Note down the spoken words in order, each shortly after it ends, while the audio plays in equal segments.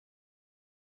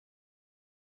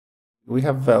We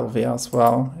have Velvia as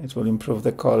well. It will improve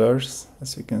the colors.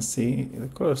 As you can see, the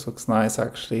colors looks nice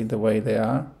actually, the way they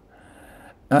are.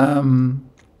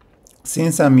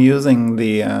 Since I'm using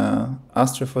the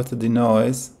astrophoto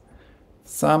denoise,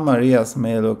 some areas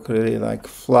may look really like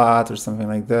flat or something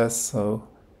like this, so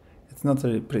it's not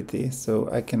really pretty. So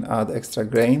I can add extra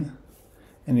grain,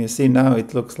 and you see now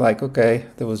it looks like, okay,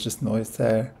 there was just noise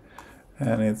there,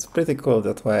 and it's pretty cool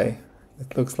that way.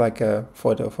 It looks like a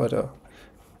photo.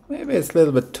 Maybe it's a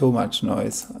little bit too much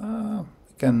noise. I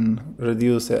can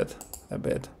reduce it a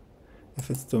bit if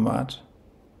it's too much.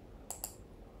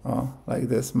 Oh, like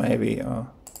this maybe. Oh,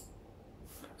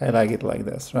 I like it like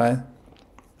this, right?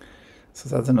 So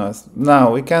that's a noise.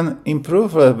 Now we can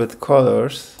improve a little bit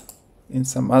colors in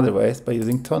some other ways by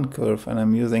using tone curve, and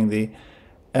I'm using the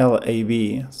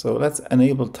LAB. So let's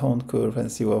enable tone curve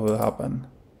and see what will happen.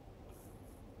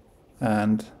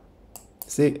 And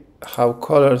see how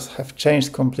colors have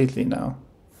changed completely now.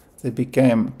 They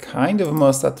became kind of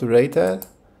more saturated,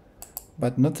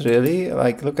 but not really.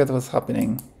 Like, look at what's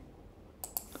happening.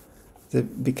 They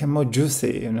become more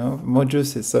juicy, you know, more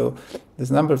juicy. So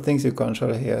there's a number of things you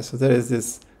control here. So there is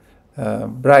this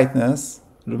brightness,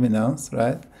 luminance,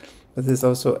 right? But there's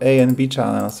also A and B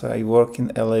channels. So I work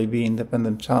in LAB,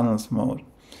 independent channels mode.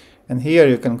 And here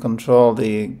you can control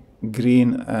the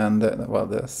green and, well,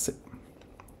 the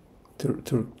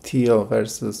teal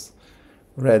versus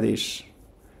reddish,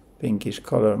 pinkish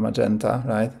color, magenta,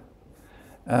 right?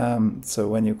 So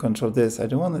when you control this, I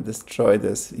don't want to destroy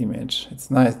this image.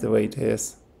 It's nice the way it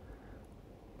is.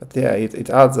 But yeah, it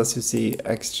adds, as you see,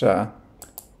 extra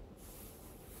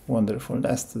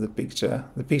wonderfulness to the picture.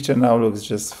 The picture now looks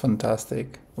just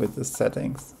fantastic with the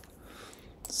settings.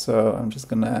 So I'm just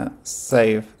gonna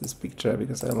save this picture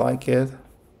because I like it.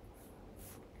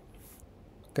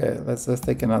 Okay, let's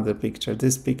take another picture.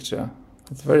 This picture,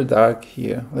 it's very dark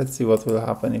here. Let's see what will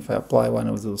happen if I apply one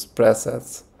of those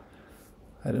presets.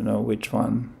 I don't know which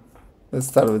one. Let's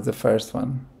start with the first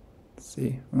one. Let's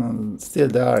see, it's still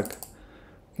dark.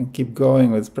 I can keep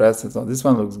going with presets. Oh, this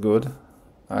one looks good,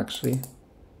 actually.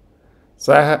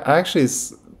 So I actually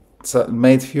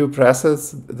made few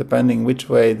presets depending which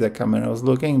way the camera was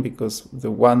looking, because the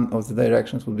one of the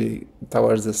directions would be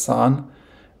towards the sun,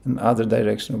 and other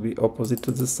direction will be opposite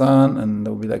to the sun, and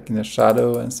they'll be like in a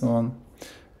shadow and so on.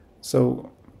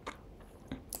 So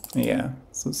yeah,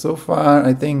 so far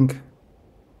I think,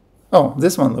 oh,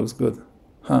 this one looks good.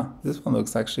 Huh, this one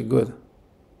looks actually good.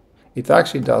 It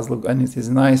actually does look, and it is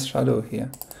nice shadow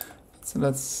here. So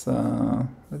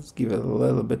let's give it a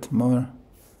little bit more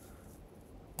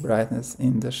brightness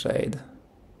in the shade.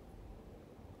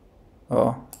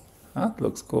 Oh, that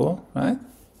looks cool, right?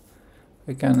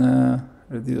 We can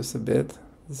reduce a bit.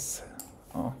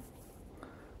 Oh,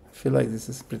 I feel like this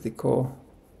is pretty cool.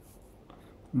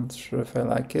 Not sure if I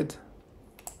like it.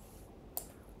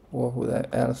 What would I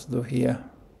else do here?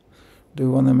 Do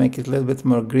you want to make it a little bit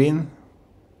more green?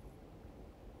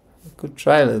 I could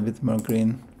try a little bit more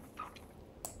green.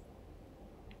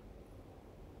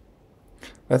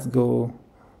 Let's go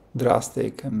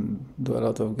drastic and do a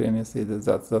lot of green. You see,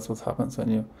 that's what happens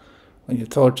when you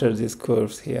torture these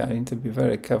curves here. I need to be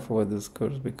very careful with these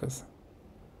curves because,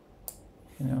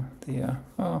 you know,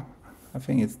 oh, I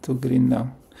think it's too green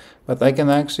now. But I can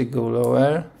actually go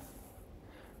lower.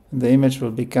 The image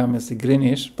will become, you see,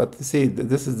 greenish, but you see,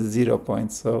 this is the 0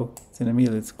 point, so it's in the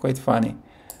middle. It's quite funny.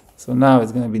 So now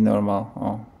it's going to be normal.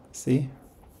 Oh, see?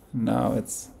 Now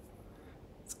it's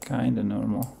kind of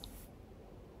normal.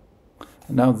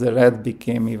 And now the red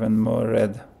became even more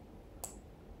red.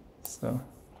 So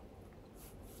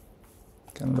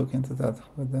you can look into that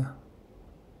with the,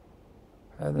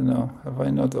 I don't know, have I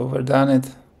not overdone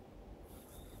it?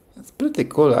 It's pretty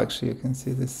cool actually. You can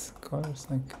see this colors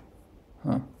like,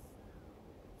 huh.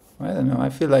 I don't know, I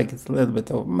feel like it's a little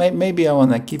bit over. Maybe I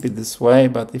want to keep it this way,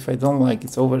 but if I don't like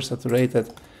it's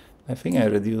oversaturated, I think I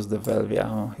reduce the Velvia.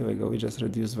 Oh, here we go, we just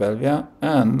reduced Velvia,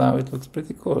 and now it looks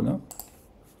pretty cool, no?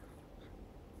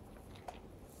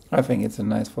 I think it's a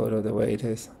nice photo the way it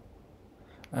is.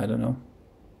 I don't know.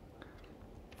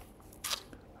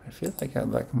 I feel like I'd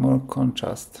like more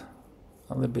contrast,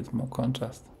 a little bit more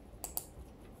contrast.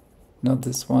 Not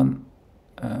this one,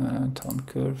 tone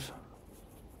curve,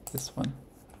 this one.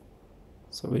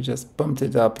 So we just bumped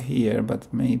it up here,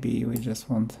 but maybe we just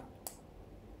want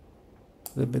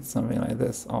a little bit something like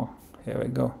this. Oh, here we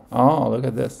go. Oh, look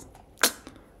at this.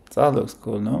 That looks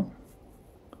cool, no?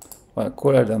 Well,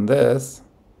 cooler than this.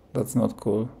 That's not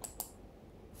cool.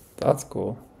 That's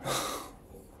cool.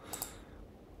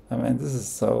 I mean, this is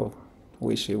so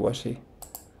wishy-washy.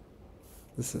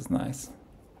 This is nice.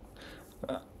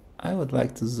 I would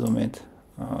like to zoom it.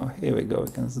 Oh, here we go,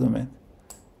 we can zoom it.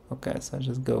 Okay, so I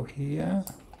just go here.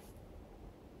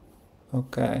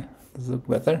 Okay, does it look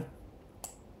better?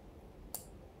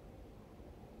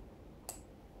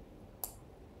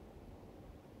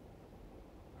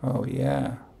 Oh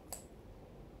yeah,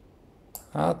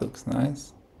 that looks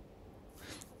nice.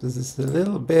 This is the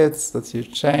little bits that you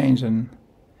change, and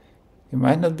you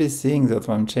might not be seeing that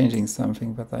I'm changing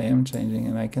something, but I am changing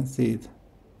and I can see it.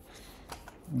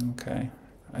 Okay,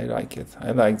 I like it.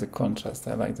 I like the contrast,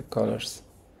 I like the colors.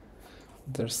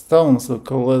 Their stones look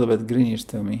a little bit greenish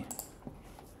to me.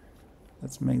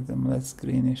 Let's make them less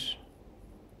greenish.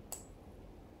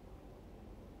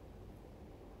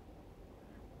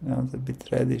 Now it's a bit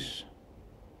reddish.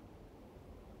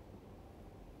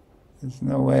 There's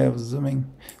no way of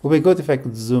zooming. It would be good if I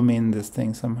could zoom in this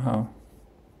thing somehow.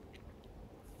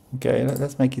 Okay,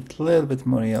 let's make it a little bit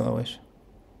more yellowish.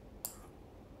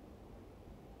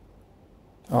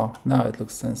 Oh, now it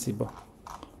looks sensible.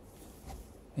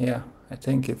 Yeah, I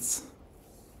think it's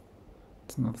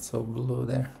not so blue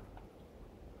there.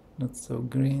 Not so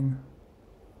green.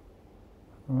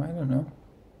 Oh, I don't know.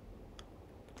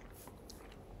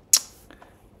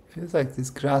 Feels like this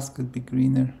grass could be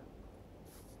greener.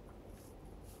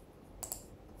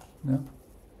 No?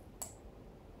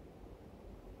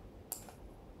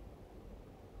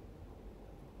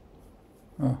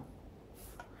 Oh.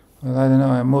 Well, I don't know,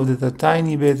 I moved it a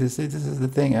tiny bit. You see, this is the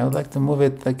thing. I would like to move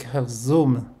it, like have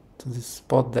zoom to this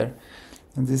spot there.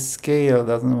 And this scale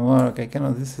doesn't work. I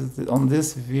cannot, this is, on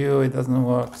this view, it doesn't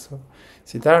work. So,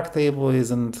 see, DarkTable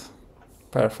isn't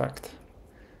perfect.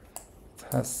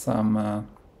 It has some,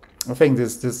 I think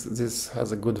this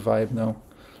has a good vibe now.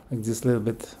 Like this little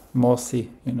bit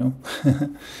mossy, you know.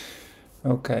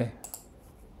 Okay.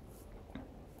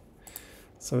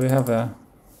 So we have a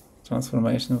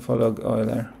transformation for log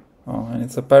Euler. Oh, and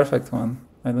it's a perfect one.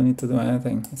 I don't need to do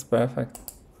anything. It's perfect.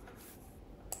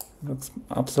 Looks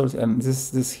absolutely, and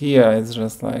this here is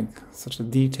just like such a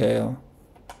detail.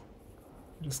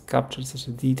 Just captured such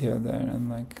a detail there, and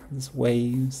like these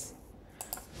waves.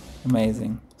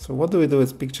 Amazing. So what do we do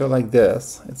with picture like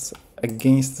this? It's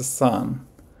against the sun.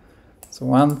 So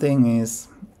one thing is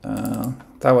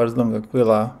Towers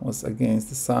Longaquila was against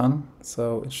the sun,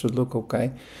 so it should look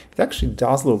okay. It actually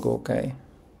does look okay.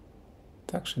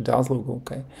 It actually does look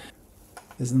okay.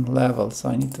 Isn't level, so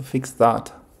I need to fix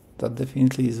that. That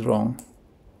definitely is wrong.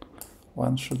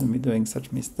 One shouldn't be doing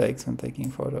such mistakes when taking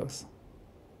photos.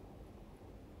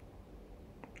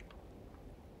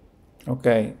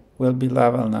 Okay, will be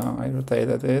level now. I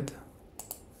rotated it.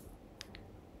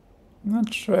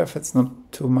 Not sure if it's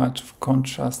not too much of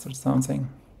contrast or something.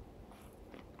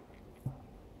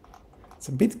 It's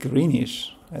a bit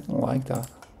greenish. I don't like that.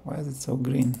 Why is it so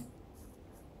green?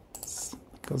 It's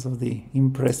because of the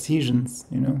imprecisions,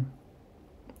 you know.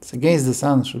 It's against the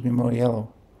sun, it should be more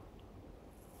yellow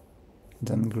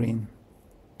than green.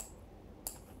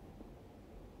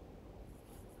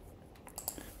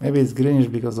 Maybe it's greenish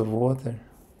because of water.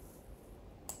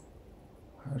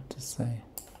 Hard to say.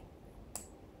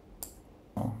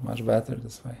 Oh, much better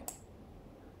this way.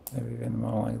 Maybe even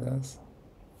more like this.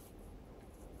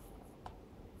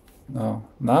 No,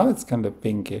 now it's kind of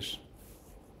pinkish.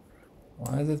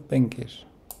 Why is it pinkish?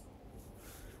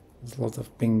 There's lots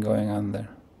of pink going on there.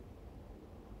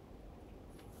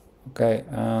 Okay,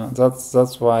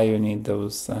 that's why you need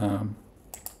those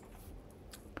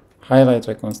highlight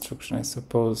reconstruction. I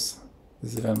suppose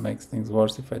this even makes things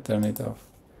worse if I turn it off.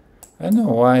 I don't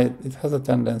know why it has a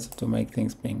tendency to make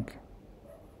things pink.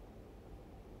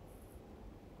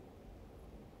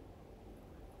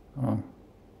 Oh.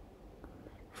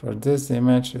 For this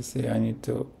image, you see, I need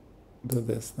to do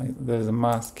this. Like, there's a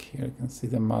mask here. You can see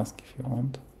the mask if you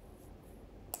want.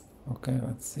 Okay,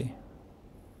 let's see.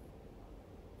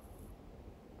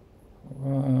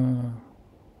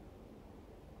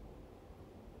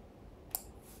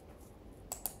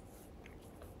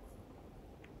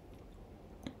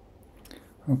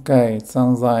 Okay, it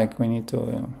sounds like we need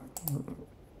to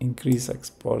increase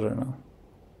exposure now,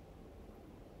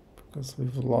 because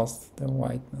we've lost the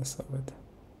whiteness of it.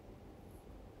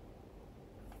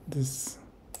 This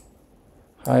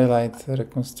highlight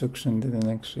reconstruction didn't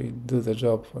actually do the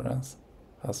job for us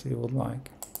as we would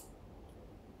like.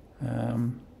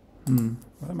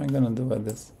 What am I gonna do with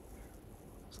this?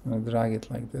 I'm just gonna drag it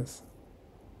like this.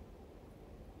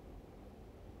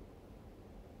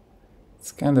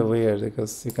 It's kind of weird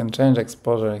because you can change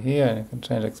exposure here and you can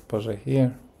change exposure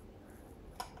here.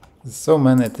 There's so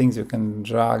many things you can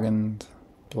drag and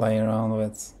play around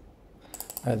with.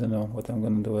 I don't know what I'm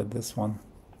gonna do with this one.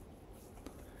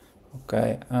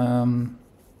 Okay,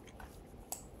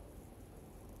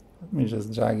 Let me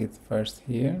just drag it first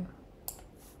here.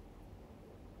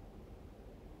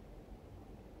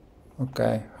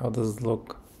 Okay, how does it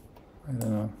look? I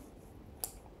don't know.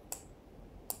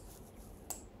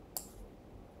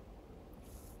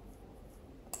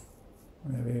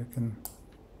 Maybe you can.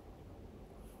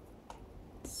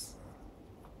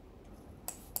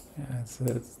 Yeah,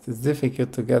 it's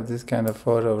difficult to get this kind of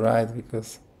photo right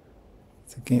because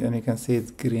and you can see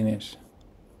it's greenish.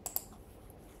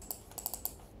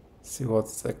 See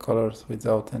what's the colors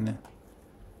without any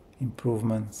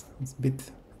improvements.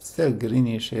 It's still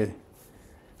greenish.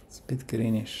 It's a bit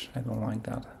greenish. I don't like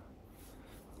that.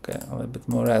 Okay, a little bit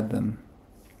more red then.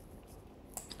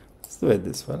 Let's do it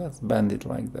this way. Let's bend it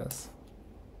like this.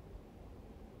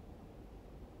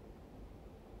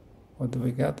 What do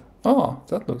we get? Oh,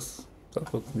 that looks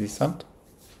decent.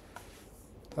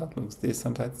 That looks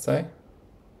decent, I'd say.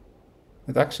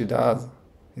 It actually does.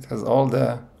 It has all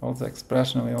the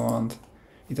expression we want.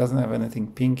 It doesn't have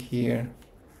anything pink here.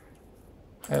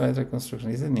 Highlight reconstruction,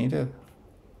 is it needed?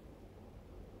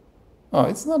 Oh,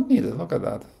 it's not needed. Look at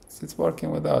that. It's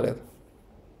working without it.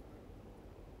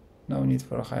 No need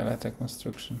for a highlight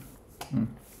reconstruction.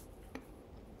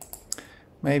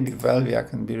 Maybe Velvia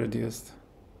can be reduced.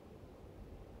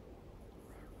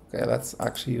 Okay, let's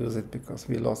actually use it because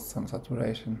we lost some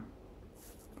saturation.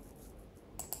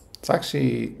 It's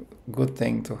actually a good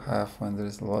thing to have when there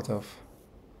is a lot of...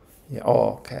 Yeah,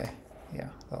 oh, okay. Yeah,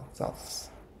 that's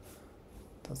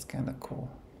kind of cool.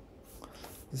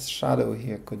 This shadow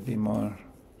here could be more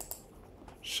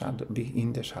be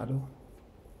in the shadow.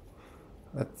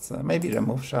 Let's maybe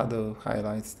remove shadow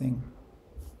highlights thing.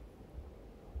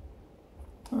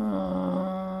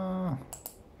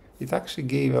 It actually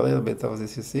gave a little bit of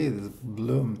this, you see, this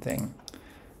bloom thing.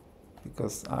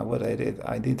 Because what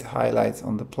I did highlights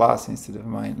on the plus instead of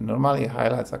mine. Normally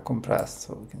highlights are compressed,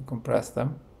 so we can compress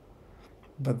them.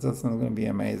 But that's not going to be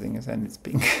amazing, and it's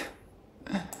pink.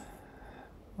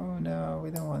 Oh no,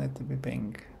 we don't want it to be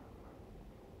pink.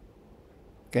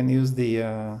 Can use the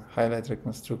highlight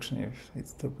reconstruction if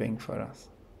it's too pink for us.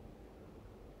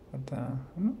 But I'm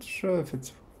not sure if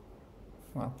it's,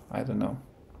 well, I don't know.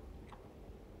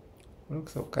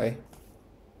 Looks okay.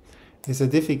 It's a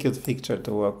difficult picture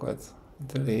to work with.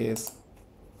 It really is.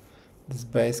 This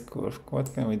base curve.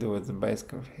 What can we do with the base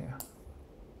curve here?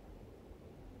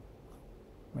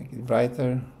 Make it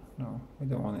brighter? No, we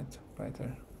don't want it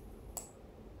brighter.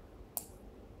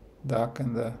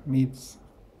 Darken the mids.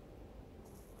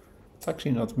 It's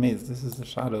actually not mids, this is the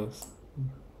shadows.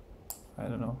 I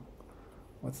don't know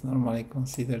what's normally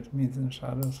considered mids and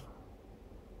shadows.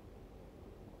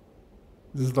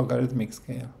 This is logarithmic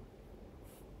scale.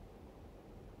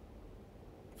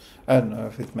 I don't know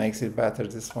if it makes it better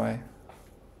this way.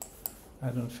 I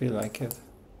don't feel like it.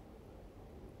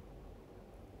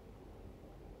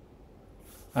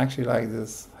 I actually like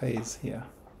this haze here.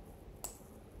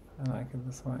 I like it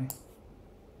this way.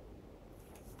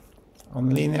 On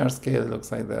linear scale it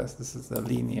looks like this. This is the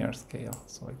linear scale,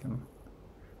 so I can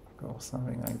go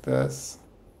something like this.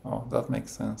 Oh, that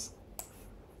makes sense.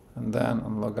 And then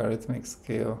on logarithmic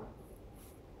scale,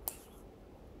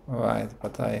 right,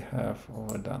 but I have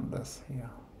overdone this here.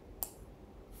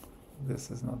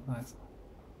 This is not nice.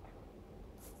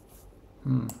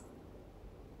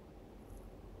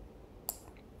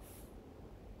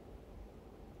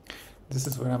 This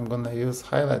is where I'm gonna use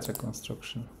highlight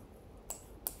reconstruction.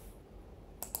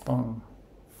 Boom.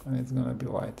 And it's gonna be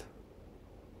white.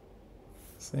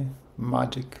 See?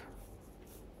 Magic.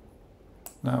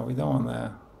 Now we don't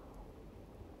wanna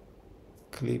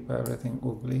clip everything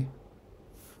ugly.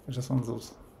 I just want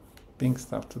those pink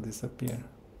stuff to disappear.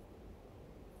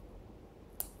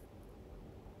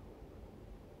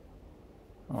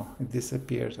 Oh, it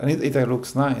disappeared. And it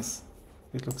looks nice.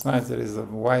 It looks nice. There is a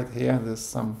white here, there's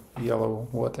some yellow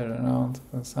water around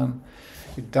the sun.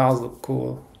 It does look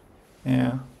cool.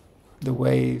 Yeah. The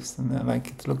waves and then, like,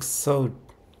 it looks so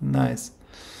nice.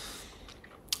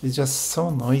 It's just so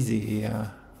noisy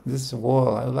here. This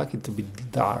wall, I would like it to be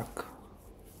dark.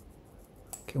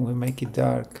 Can we make it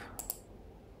dark?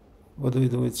 What do we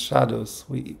do with shadows?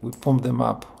 We pump them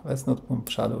up. Let's not pump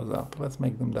shadows up. Let's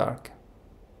make them dark.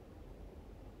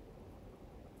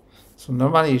 So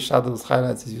normally shadows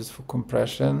highlights is used for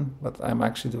compression, but I'm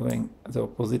actually doing the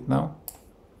opposite now,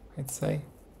 I'd say.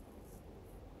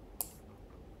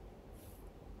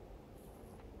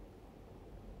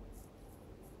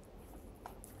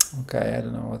 Okay, I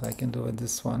don't know what I can do with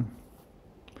this one.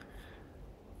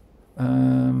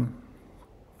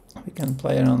 We can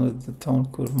play around with the tone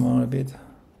curve more a bit.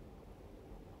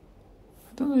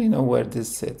 I don't really know where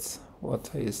this sits.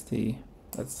 What is the...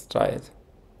 Let's try it.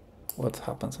 what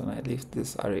happens when I lift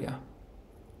this area.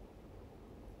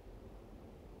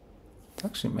 It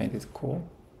actually made it cool.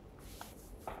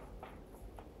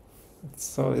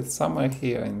 So it's somewhere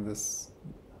here in this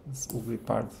ugly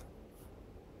part.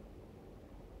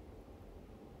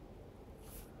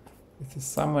 It is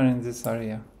somewhere in this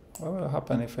area. What will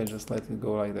happen if I just let it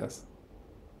go like this?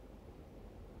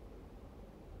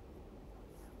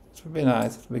 It would be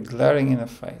nice. It would be glaring in the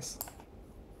face.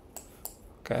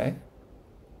 Okay.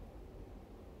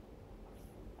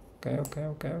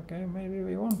 Okay. Maybe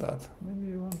we want that.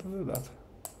 Maybe we want to do that.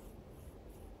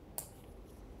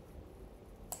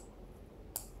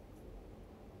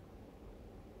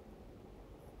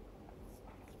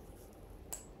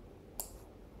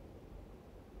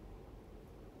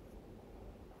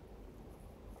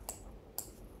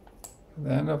 At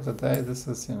the end of the day, this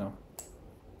is, you know,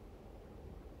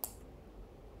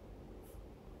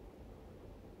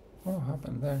 what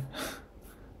happened there?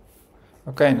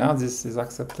 Okay, now this is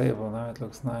acceptable. Now it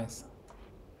looks nice.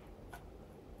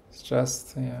 It's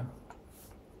just, yeah.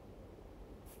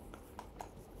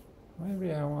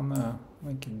 Maybe I wanna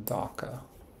make it darker.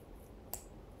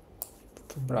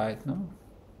 Too bright, no?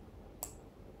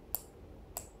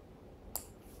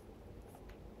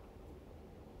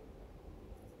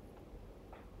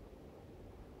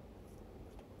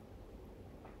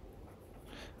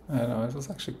 I don't know, it was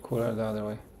actually cooler the other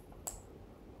way.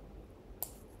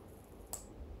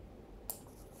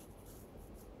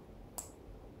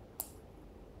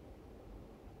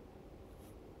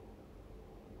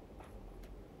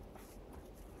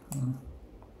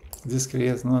 This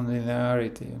creates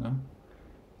non-linearity, you know?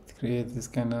 It creates this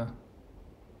kind of...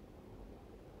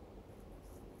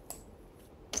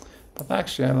 But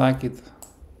actually I like it.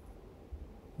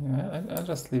 Yeah, I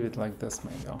just leave it like this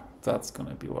maybe. Oh, that's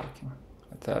gonna be working,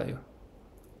 I tell you.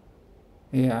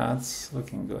 Yeah, it's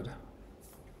looking good.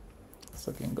 It's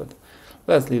looking good.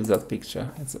 Let's leave that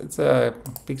picture. It's a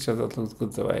picture that looks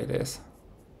good the way it is.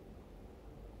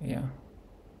 Yeah.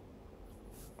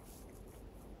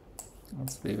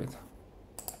 Let's leave it.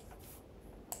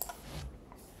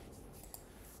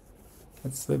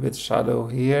 Let's leave it shadow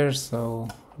here, so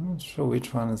I'm not sure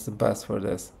which one is the best for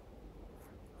this.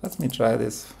 Let me try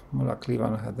this. Mula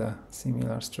Cleveland had a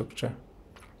similar structure.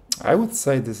 I would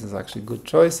say this is actually a good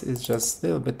choice. It's just a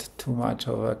little bit too much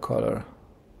of a color.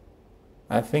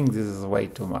 I think this is way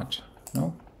too much,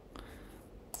 no?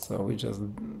 So we just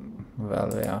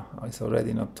Velvia. Oh, it's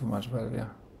already not too much Velvia.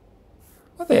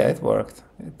 But yeah, it worked.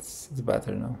 It's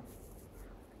better now.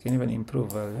 I can even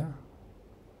improve Velvia.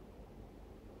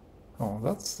 Oh,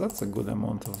 that's a good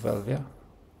amount of Velvia.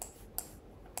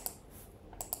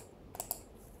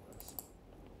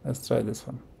 Let's try this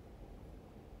one.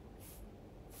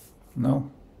 No.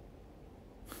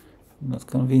 I'm not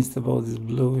convinced about this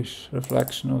bluish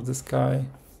reflection of the sky.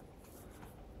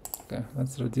 Okay,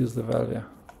 let's reduce the Velvia.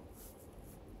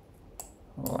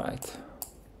 Alright.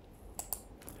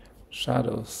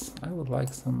 Shadows. I would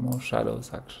like some more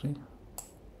shadows actually.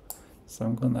 So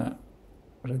I'm gonna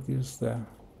reduce the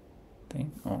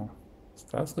thing. Oh,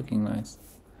 starts looking nice.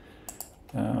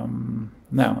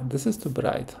 Now, this is too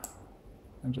bright.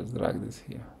 I'll just drag this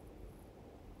here.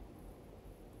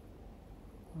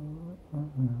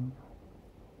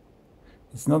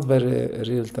 It's not very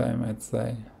real time, I'd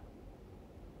say.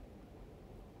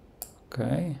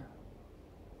 Okay.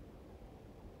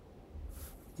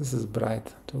 This is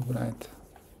bright, too bright.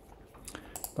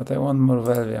 But I want more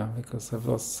Velvia because I've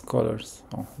lost colors.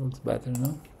 Oh, looks better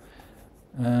now.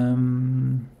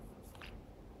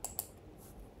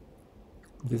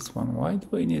 This one, why do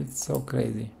we need it so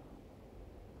crazy?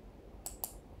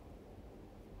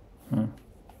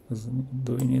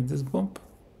 Do we need this bump?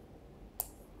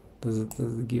 Does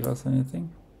it give us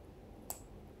anything?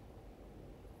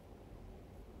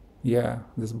 Yeah,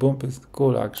 this bump is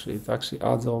cool actually. It actually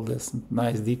adds all this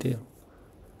nice detail.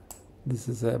 This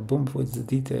is a bump with the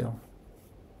detail.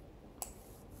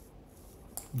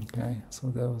 Okay, so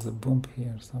there was a bump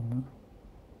here somewhere.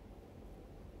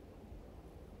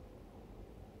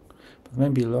 But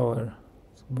maybe lower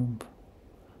bump.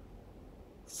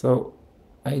 So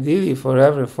ideally for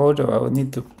every photo I would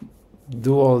need to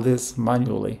do all this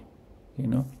manually, you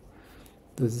know.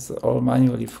 This is all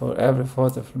manually for every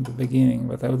photo from the beginning,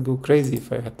 but I would go crazy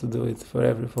if I had to do it for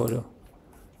every photo.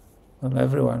 Well,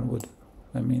 everyone would.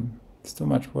 I mean, it's too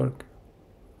much work.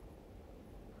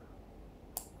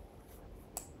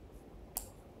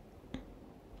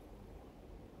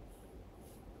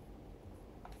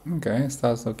 Okay,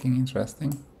 starts looking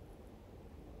interesting.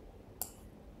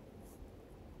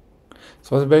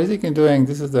 So what I'm basically doing,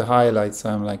 this is the highlights, so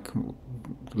I'm like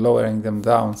lowering them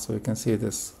down so you can see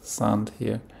this sand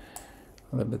here.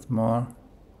 a little bit more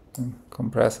and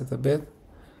compress it a bit.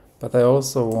 But I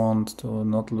also want to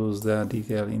not lose the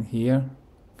detail in here,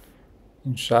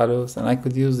 in shadows, and I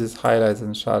could use these highlights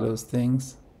and shadows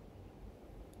things.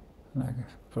 And I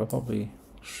probably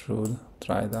should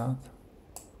try that.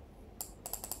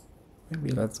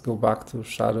 Maybe let's go back to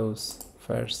shadows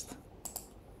first.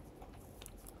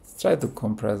 Let's try to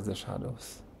compress the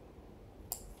shadows.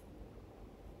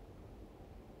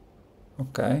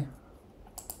 Okay.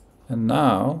 And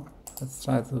now let's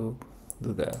try to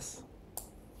do this.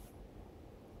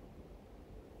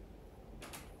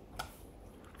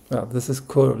 Well, this is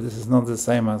curved. This is not the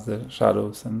same as the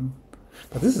shadows,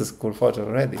 but this is cool photo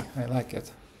already. I like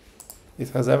it. It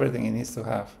has everything it needs to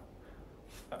have.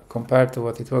 Compared to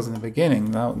what it was in the beginning,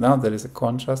 now there is a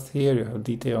contrast here. You have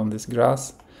detail on this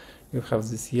grass. You have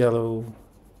this yellow,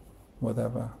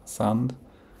 whatever, sand.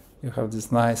 You have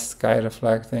this nice sky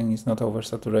reflecting. It's not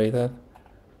oversaturated.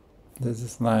 There's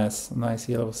this nice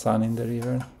yellow sun in the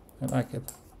river. I like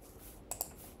it.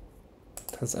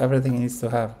 It has everything it needs to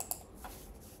have.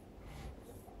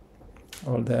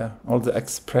 All the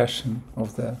expression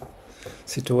of the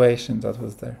situation that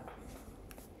was there.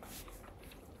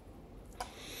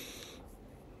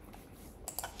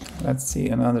 Let's see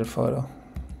another photo.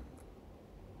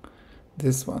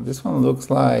 This one looks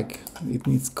like it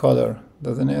needs color,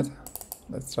 doesn't it?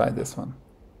 Let's try this one.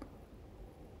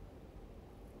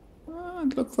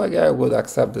 It looks like I would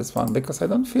accept this one because I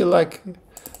don't feel like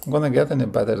I'm gonna get any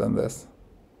better than this.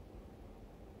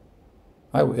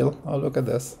 I will. I'll look at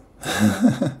this.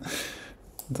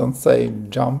 Don't say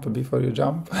jump before you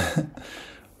jump,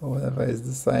 or whatever is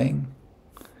the saying.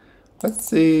 Let's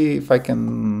see if I can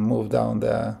move down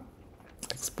the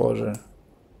exposure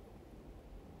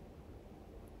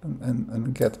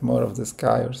and get more of the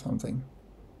sky or something.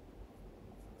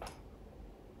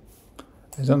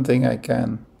 I don't think I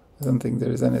can. I don't think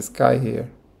there is any sky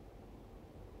here.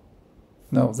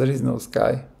 No, there is no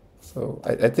sky. So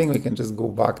I think we can just go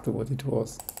back to what it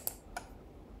was.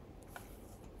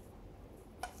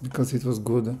 Because it was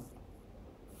good.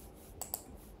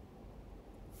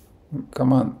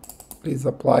 Come on, please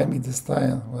apply me the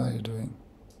style. What are you doing?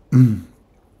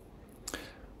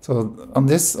 So on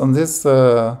this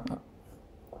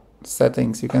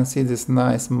settings, you can see this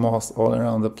nice moss all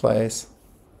around the place.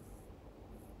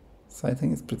 So I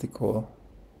think it's pretty cool.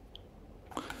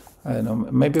 I don't know,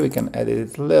 maybe we can edit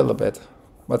it a little bit,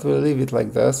 but we'll leave it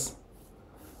like this.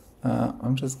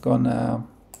 I'm just gonna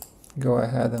go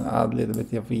ahead and add a little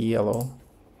bit of yellow.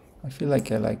 I feel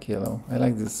like I like yellow. I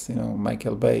like this,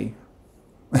 Michael Bay.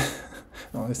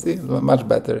 Oh, see, much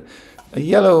better.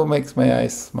 Yellow makes my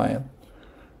eyes smile.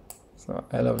 So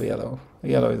I love yellow.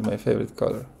 Yellow is my favorite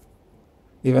color.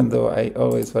 Even though I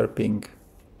always wear pink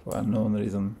for unknown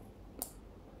reason.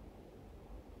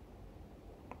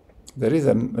 There is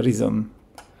a reason.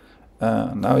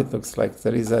 Now it looks like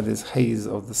there is this haze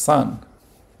of the sun.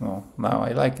 Oh, now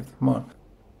I like it more.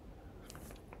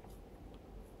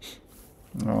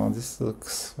 Oh, this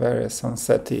looks very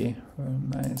sunsetty,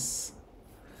 very nice.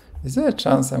 Is there a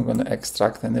chance I'm gonna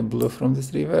extract any blue from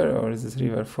this river, or is this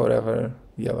river forever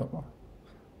yellow?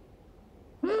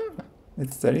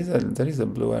 There is a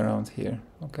blue around here.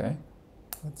 Okay,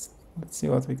 let's see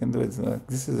what we can do.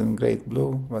 This isn't great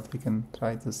blue, but we can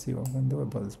try to see what we can do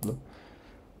about this blue.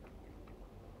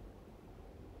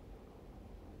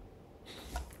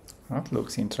 That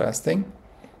looks interesting.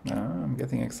 I'm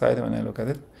getting excited when I look at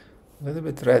it. A little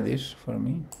bit reddish for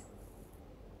me.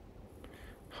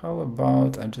 How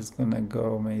about I'm just gonna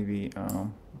go maybe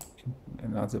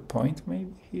another point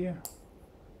maybe here.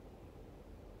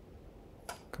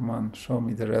 Come on, show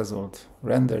me the result.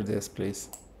 Render this, please.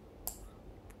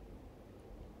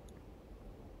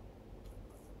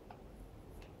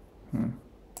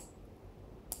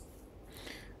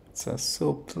 It's a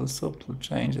subtle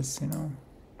changes,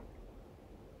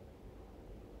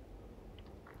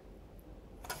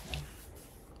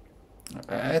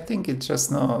 I think it's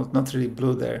just not really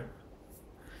blue there.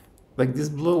 Like this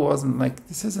blue wasn't like,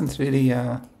 this isn't really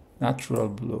a natural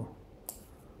blue.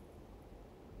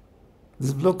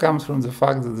 This blue comes from the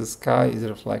fact that the sky is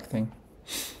reflecting.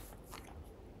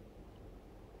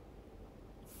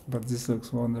 But this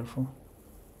looks wonderful.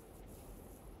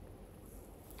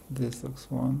 This looks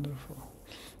wonderful.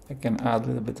 I can add a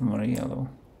little bit more yellow.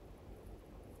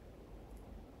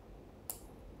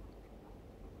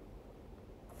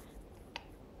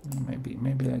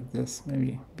 Maybe like this,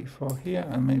 maybe before here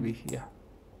and maybe here.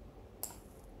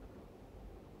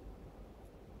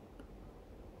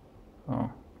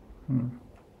 Oh,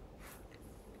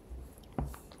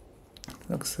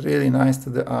 looks really nice to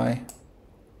the eye.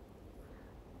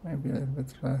 Maybe a little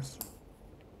bit less.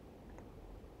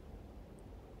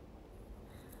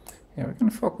 Yeah, we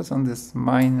can focus on this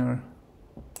minor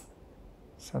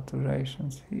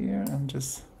saturations here and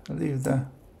just leave the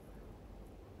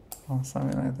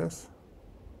something like this.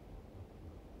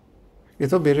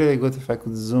 It would be really good if I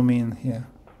could zoom in here.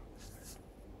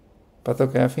 But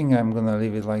okay, I think I'm gonna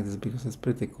leave it like this because it's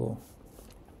pretty cool.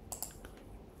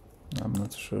 I'm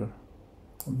not sure.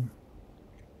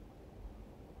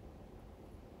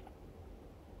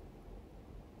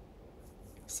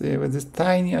 See, with these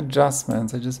tiny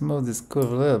adjustments, I just move this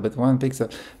curve a little bit, 1 pixel,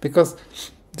 because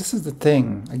this is the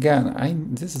thing. Again,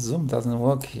 this zoom doesn't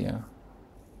work here.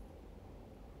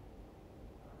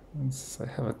 I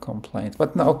have a complaint,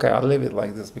 but no, okay, I'll leave it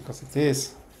like this because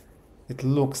it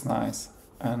looks nice.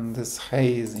 And this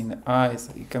haze in the eyes,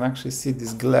 you can actually see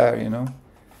this glare, you know.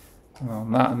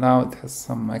 Now it has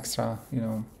some extra, you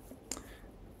know,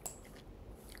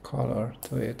 color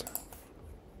to it.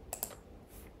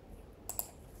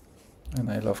 And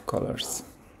I love colors,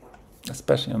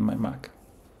 especially on my Mac.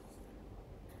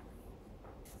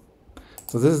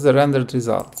 So this is the rendered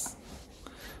results.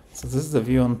 So this is the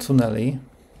view on Tunnely.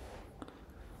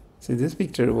 See, this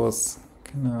picture was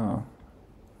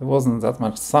there wasn't that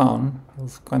much sun. It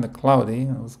was kind of cloudy.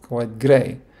 It was quite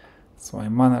gray. So I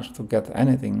managed to get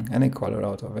any color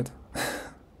out of it.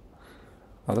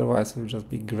 Otherwise it would just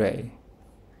be gray.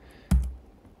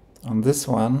 On this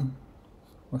one,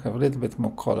 we have a little bit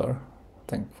more color,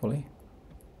 thankfully.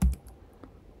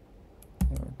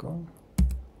 There we go.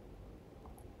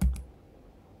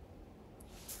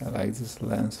 I like this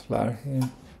lens flare here.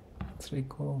 It's really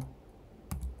cool.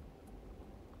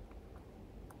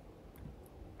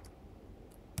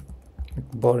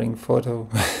 Boring photo.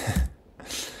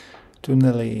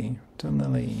 Tunnely.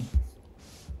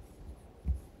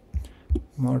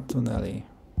 More Tunnely.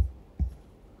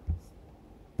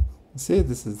 See,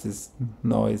 this is this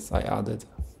noise I added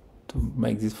to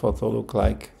make this photo look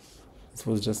like it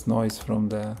was just noise from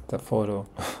the photo.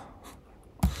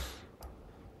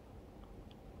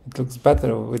 It looks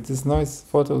better with this noise.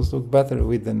 Photos look better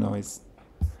with the noise.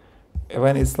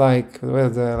 When it's like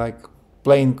with the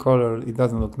plain color, it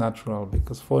doesn't look natural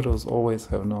because photos always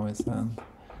have noise, and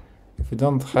if you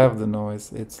don't have the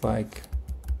noise, it's like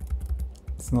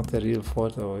it's not a real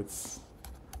photo, it's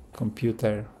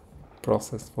computer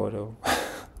processed photo.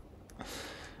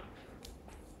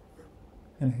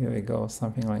 And here we go,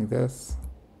 something like this.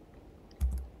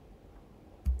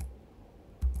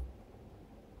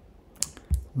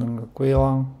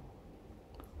 Lungaquila,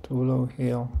 Tulo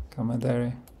Hill,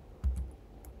 Kamaderi,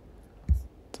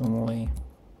 Tunnely,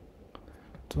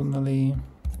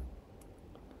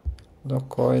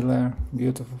 Locoiler,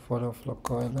 beautiful photo of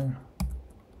Locoiler.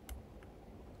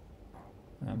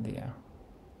 And yeah,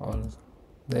 all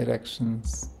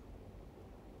directions.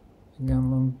 Again,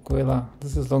 Lungaquila.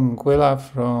 This is Lungaquila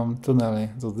from Tunnely.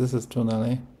 So this is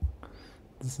Tunnely.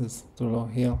 This is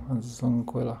Tulo Hill, and this is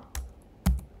Lungaquila.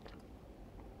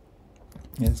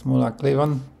 It's Mulla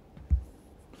Cleven.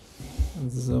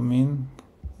 Zoom in.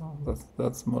 Oh,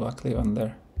 that's Mulla Cleven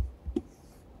there.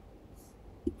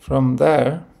 From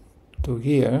there to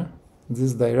here,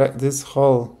 this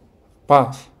whole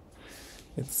path,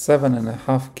 it's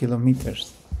 7.5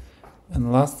 kilometers.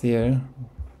 And last year,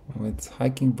 with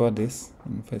Hiking Buddies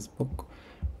on Facebook,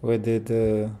 we did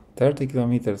 30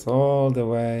 kilometers all the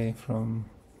way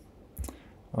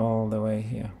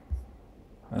here,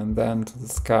 and then to the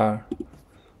Scar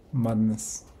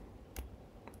Madness.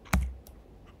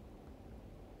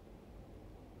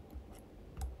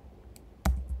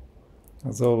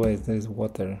 As always, there is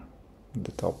water at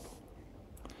the top.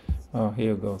 Oh, here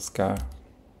you go, Scar.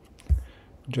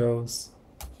 Joe's.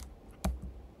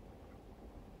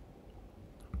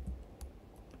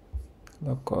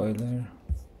 Locoiler.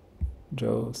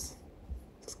 Joe's.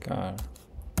 Scar.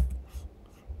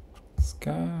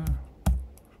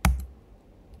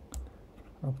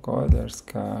 Locoiler,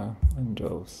 Scar, and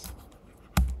Joe's.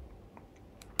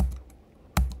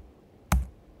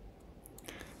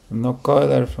 No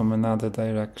coiler from another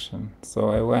direction, so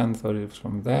I went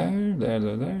from there,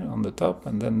 on the top,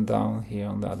 and then down here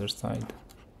on the other side.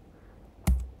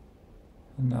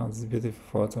 And now this beautiful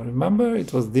photo. Remember,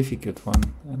 it was difficult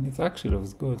one, and it actually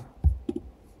looks good.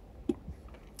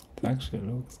 It actually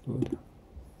looks good.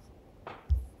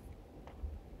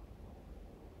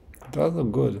 It does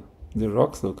look good. The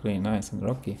rocks look really nice and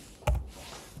rocky.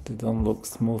 They don't look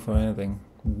smooth or anything.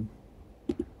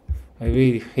 I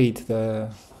really hate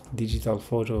the digital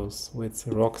photos with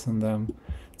rocks on them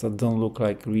that don't look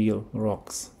like real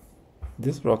rocks.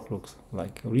 This rock looks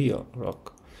like real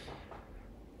rock,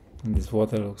 and this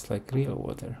water looks like real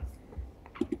water.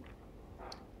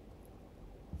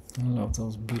 I love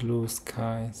those blue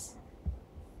skies.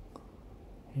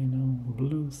 You know,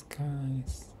 blue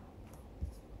skies.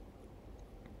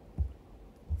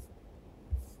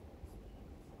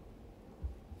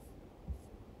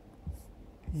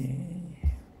 Yeah.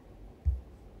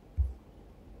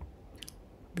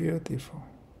 Beautiful.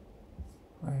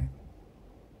 Right.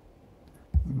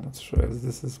 I'm not sure if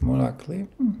this is Mola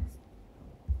Cleveland.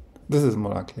 This is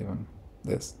Mola Cleveland.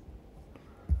 This.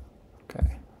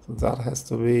 Okay. So that has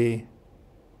to be.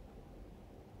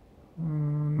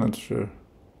 Not sure.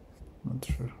 Not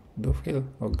sure. Dufil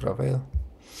or Gravel.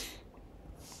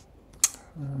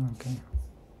 Okay.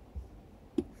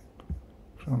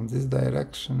 From this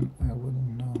direction, I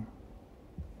wouldn't know.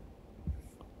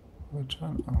 Which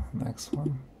one? Oh, next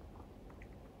one.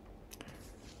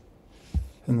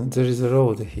 And there is a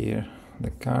road here.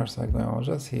 The cars are going, oh,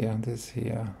 just here, this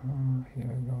here. Oh, here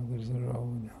we go, there's a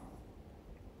road.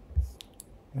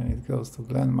 And it goes to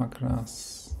Glen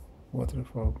Macrass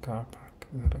Waterfall Car Park.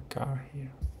 We have a car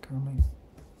here coming.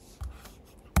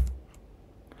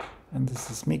 And this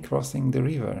is me crossing the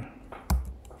river.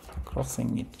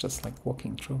 Crossing it, just like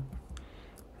walking through.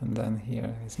 And then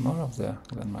here is more of the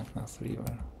Glen Macrass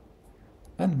River.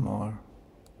 And more.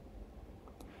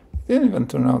 It didn't even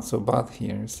turn out so bad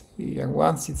here. See,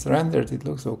 once it's rendered, it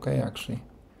looks okay actually.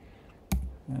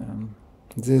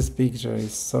 This picture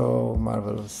is so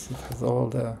marvelous. It has all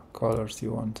the colors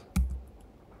you want.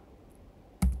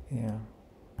 Yeah.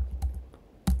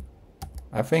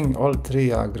 I think all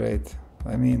three are great.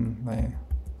 I mean,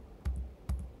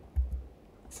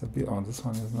 it's a bit. Oh, this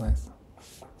one is nice.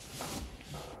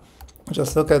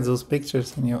 Just look at those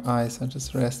pictures and your eyes are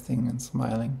just resting and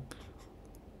smiling.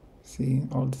 See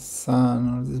all the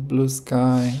sun, all this blue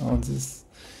sky, all this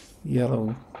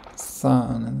yellow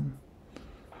sun, and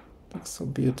it looks so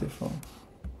beautiful.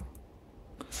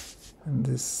 And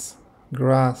this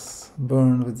grass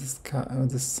burned with the sky,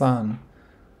 the sun.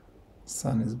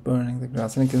 Sun is burning the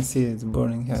grass, and you can see it's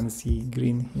burning here and see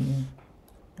green here.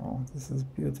 Oh, this is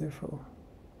beautiful.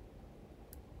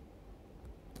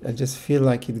 I just feel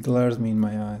like it glares me in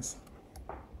my eyes.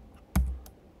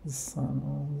 The sun,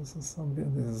 oh, this is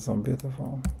so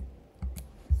beautiful.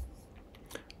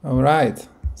 All right,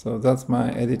 so that's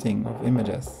my editing of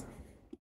images.